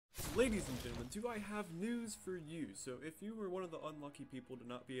Ladies and gentlemen, do I have news for you? So if you were one of the unlucky people to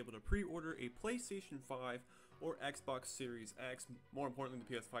not be able to pre-order a PlayStation 5 or Xbox Series X, more importantly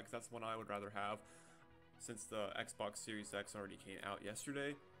the PS5 because that's the one I would rather have, since the Xbox Series X already came out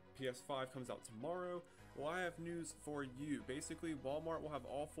yesterday, PS5 comes out tomorrow. Well, I have news for you. Basically, Walmart will have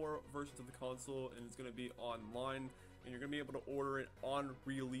all 4 versions of the console and it's going to be online, and you're going to be able to order it on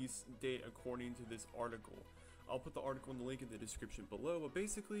release date according to this article. I'll put the article in the link in the description below, but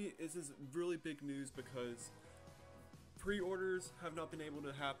basically this is really big news because pre-orders have not been able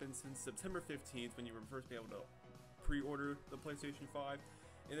to happen since September 15th when you were first able to pre-order the PlayStation 5,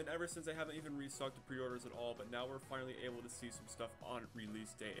 and then ever since they haven't even restocked the pre-orders at all, but now we're finally able to see some stuff on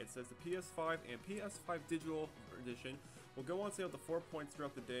release date. It says the PS5 and PS5 Digital Edition will go on sale at the 4 points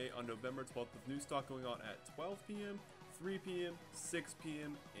throughout the day on November 12th, with new stock going on at 12 p.m., 3 p.m., 6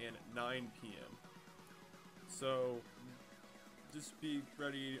 p.m., and 9 p.m. So just be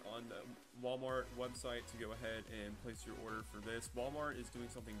ready on the Walmart website to go ahead and place your order for this. Walmart is doing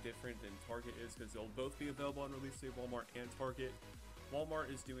something different than Target is because they'll both be available on release date, Walmart and Target.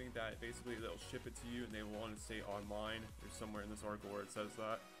 Walmart is doing that, basically they'll ship it to you and they will want to stay online. There's somewhere in this article where it says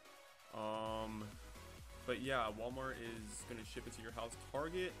that. But yeah, Walmart is going to ship it to your house.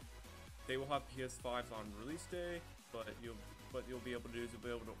 Target, they will have PS5s on release day, but you'll be able to do is you'll be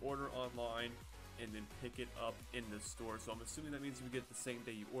able to order online and then pick it up in the store. So I'm assuming that means you get it the same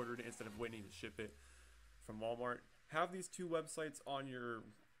day you ordered it instead of waiting to ship it from Walmart. Have these 2 websites on your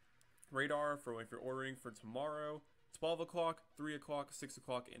radar for if you're ordering for tomorrow: 12 o'clock, 3 o'clock, 6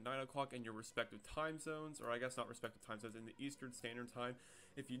 o'clock, and 9 o'clock in your respective time zones, or I guess not respective time zones, in the Eastern Standard Time.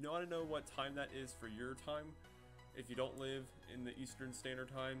 If you want to know what time that is for your time, if you don't live in the Eastern Standard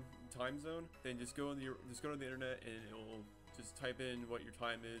Time zone, then just go to the internet and it will just type in what your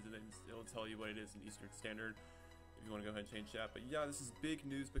time is, and then it'll tell you what it is in Eastern Standard if you want to go ahead and change that. But yeah, this is big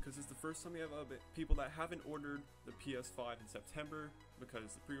news because it's the first time we have people that haven't ordered the PS5 in September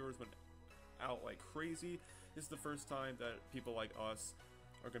because the pre-orders went out like crazy. This is the first time that people like us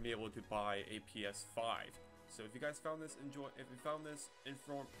are going to be able to buy a PS5. So if you guys found this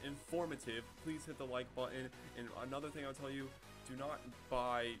informative, please hit the like button. And another thing I'll tell you, do not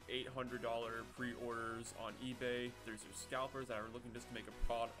buy $800 pre-orders on eBay. There's your scalpers that are looking just to make a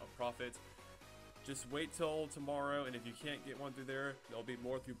profit. Just wait till tomorrow, and if you can't get one through there, there'll be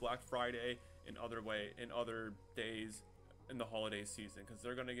more through Black Friday and other days in the holiday season, because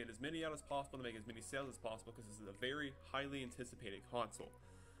they're going to get as many out as possible to make as many sales as possible, because this is a very highly anticipated console.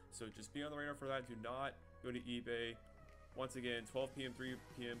 So just be on the radar for that. Do not go to eBay. Once again, 12 p.m., 3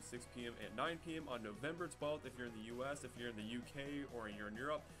 p.m., 6 p.m., and 9 p.m. on November 12th if you're in the US. If you're in the UK or you're in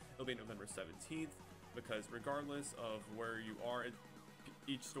Europe, it'll be November 17th, because regardless of where you are,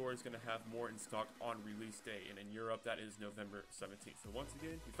 each store is going to have more in stock on release day, and in Europe that is November 17th. So once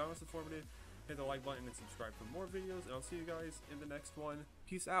again, if you found this informative, hit the like button and subscribe for more videos, and I'll see you guys in the next one.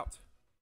 Peace out.